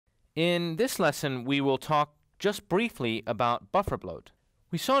In this lesson, we will talk just briefly about buffer bloat.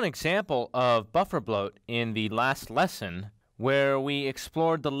 We saw an example of buffer bloat in the last lesson where we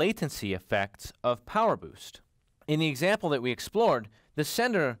explored the latency effects of power boost. In the example that we explored, the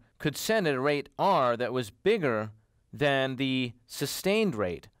sender could send at a rate r that was bigger than the sustained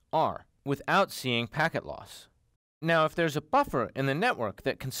rate r without seeing packet loss. Now, if there's a buffer in the network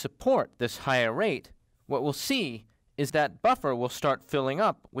that can support this higher rate, what we'll see is that buffer will start filling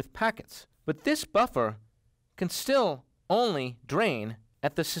up with packets. But this buffer can still only drain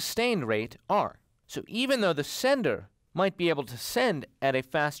at the sustained rate r. So even though the sender might be able to send at a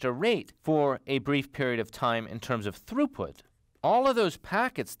faster rate for a brief period of time in terms of throughput, all of those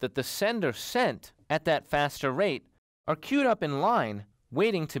packets that the sender sent at that faster rate are queued up in line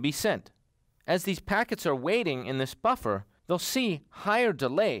waiting to be sent. As these packets are waiting in this buffer, they'll see higher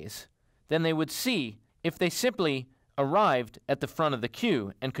delays than they would see if they simply arrived at the front of the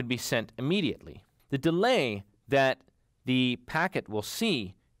queue and could be sent immediately. The delay that the packet will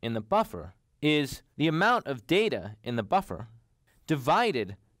see in the buffer is the amount of data in the buffer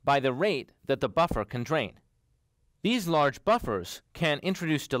divided by the rate that the buffer can drain. These large buffers can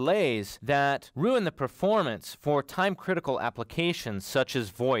introduce delays that ruin the performance for time-critical applications such as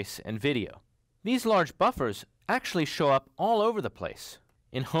voice and video. These large buffers actually show up all over the place,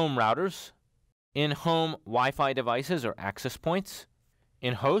 in home routers, in home Wi-Fi devices or access points,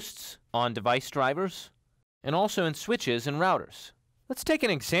 in hosts, on device drivers, and also in switches and routers. Let's take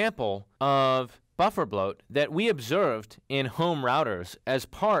an example of buffer bloat that we observed in home routers as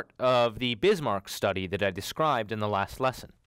part of the Bismarck study that I described in the last lesson.